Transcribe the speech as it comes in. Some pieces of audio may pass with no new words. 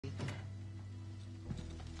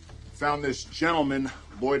found this gentleman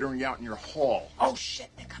loitering out in your hall. Oh, shit,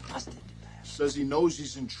 they got busted. Says he knows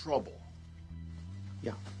he's in trouble.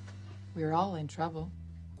 Yeah. We're all in trouble.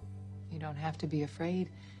 You don't have to be afraid.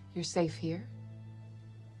 You're safe here.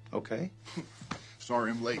 Okay. Sorry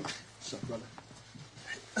I'm late. What's up,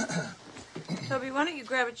 brother? Toby, why don't you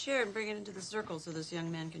grab a chair and bring it into the circle so this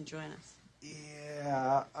young man can join us?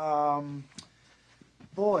 Yeah,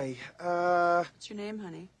 boy, What's your name,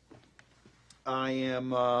 honey? I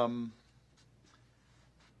am,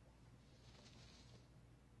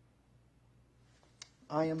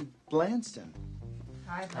 I am Blanston.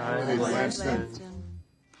 Hi, Hey, Blanston.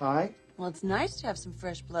 Hi. Well, it's nice to have some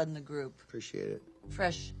fresh blood in the group. Appreciate it.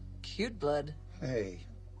 Fresh, cute blood. Hey.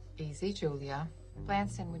 Easy, Julia.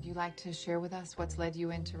 Blanston, would you like to share with us what's led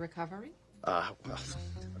you into recovery? Well,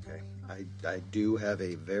 okay. I do have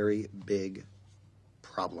a very big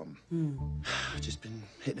problem. I've just been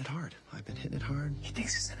hitting it hard. I've been hitting it hard. He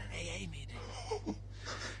thinks he's in an AA meeting.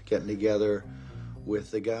 Getting together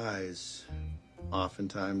with the guys,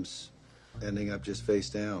 oftentimes ending up just face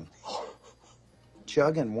down.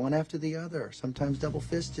 Chugging one after the other, sometimes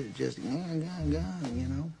double-fisted, just, you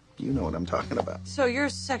know? You know what I'm talking about. So your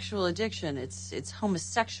sexual addiction, it's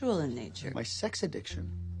homosexual in nature. My sex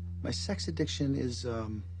addiction. My sex addiction is,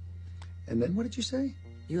 and then what did you say?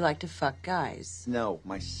 You like to fuck guys. No,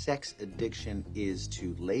 my sex addiction is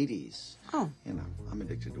to ladies. Oh. You know, I'm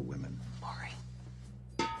addicted to women. Boring.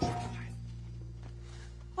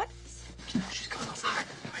 What? She's going over.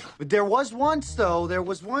 But there was once, though,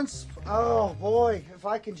 oh boy,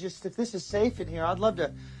 if this is safe in here, I'd love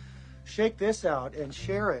to shake this out and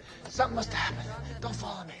share it. Something must have happened. Don't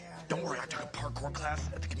follow me. Don't worry, I took a parkour class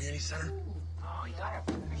at the community center. Oh, you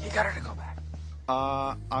got her to go back.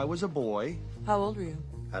 I was a boy. How old were you?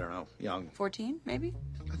 I don't know, young. 14, maybe?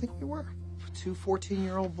 I think we were. Two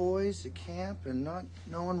 14-year-old boys at camp and not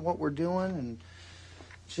knowing what we're doing and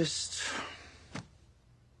just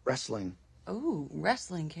wrestling. Oh,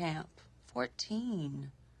 wrestling camp. 14.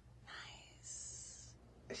 Nice.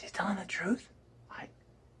 Is he telling the truth?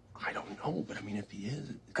 I don't know, but I mean, if he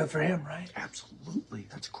is... Good for him, right? Absolutely.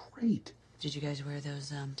 That's great. Did you guys wear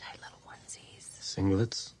those tight little onesies?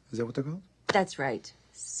 Singlets? Is that what they're called? That's right.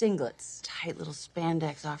 Singlets. Tight little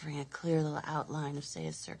spandex offering a clear little outline of, say,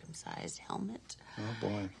 a circumcised helmet. Oh, boy.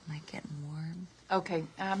 Am I getting warm? Okay,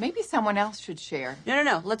 maybe someone else should share.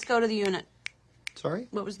 No. Let's go to the unit. Sorry?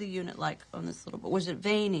 What was the unit like on this little boat? Was it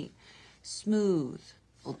veiny, smooth,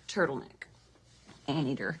 little turtleneck,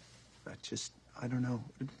 anteater? I don't know.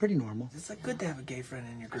 Pretty normal. It's like good to have a gay friend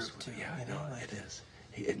in your group, too. Yeah, you know, like, it is.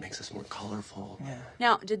 It makes us more colorful. Yeah.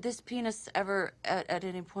 Now, did this penis ever, at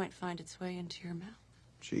any point, find its way into your mouth?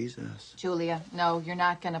 Jesus. Julia, no, you're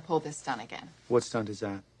not going to pull this stunt again. What stunt is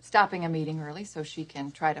that? Stopping a meeting early so she can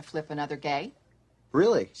try to flip another gay.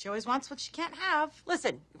 Really? She always wants what she can't have.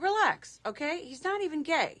 Listen, relax, okay? He's not even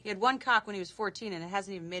gay. He had one cock when he was 14, and it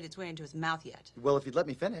hasn't even made its way into his mouth yet. Well, if you'd let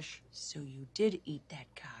me finish. So you did eat that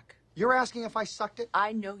cock. You're asking if I sucked it?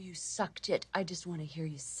 I know you sucked it. I just want to hear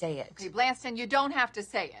you say it. Okay, Blanston, you don't have to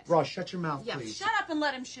say it. Ross, shut your mouth, Yeah, please. shut up and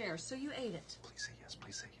let him share. So you ate it. Please say yes,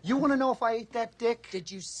 please say yes. You want to know if I ate that dick? Did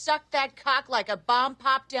you suck that cock like a bomb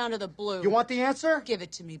popped down to the blue? You want the answer? Give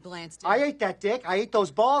it to me, Blanston. I ate that dick, I ate those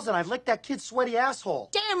balls, and I licked that kid's sweaty asshole.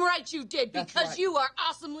 Damn right you did, That's because right. you are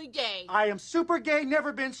awesomely gay. I am super gay,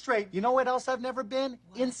 never been straight. You know what else I've never been?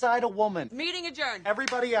 Inside a woman. Meeting adjourned.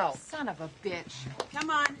 Everybody else. Son of a bitch. Come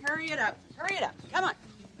on, hurry it up. Hurry it up. Come on.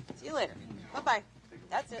 See you later. Bye-bye.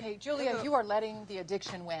 That's it. Okay, Julia, you are letting the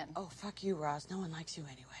addiction win. Oh, fuck you, Ross. No one likes you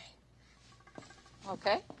anyway.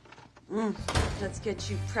 Okay? Let's get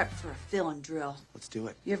you prepped for a fill-in drill. Let's do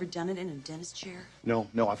it. You ever done it in a dentist chair? No,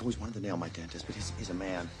 I've always wanted to nail my dentist, but he's a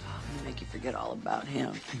man. I'm gonna make you forget all about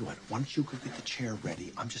him. Tell you what, why don't you go get the chair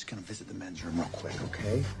ready? I'm just gonna visit the men's room real quick,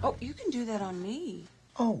 okay? Oh, you can do that on me.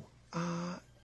 Oh,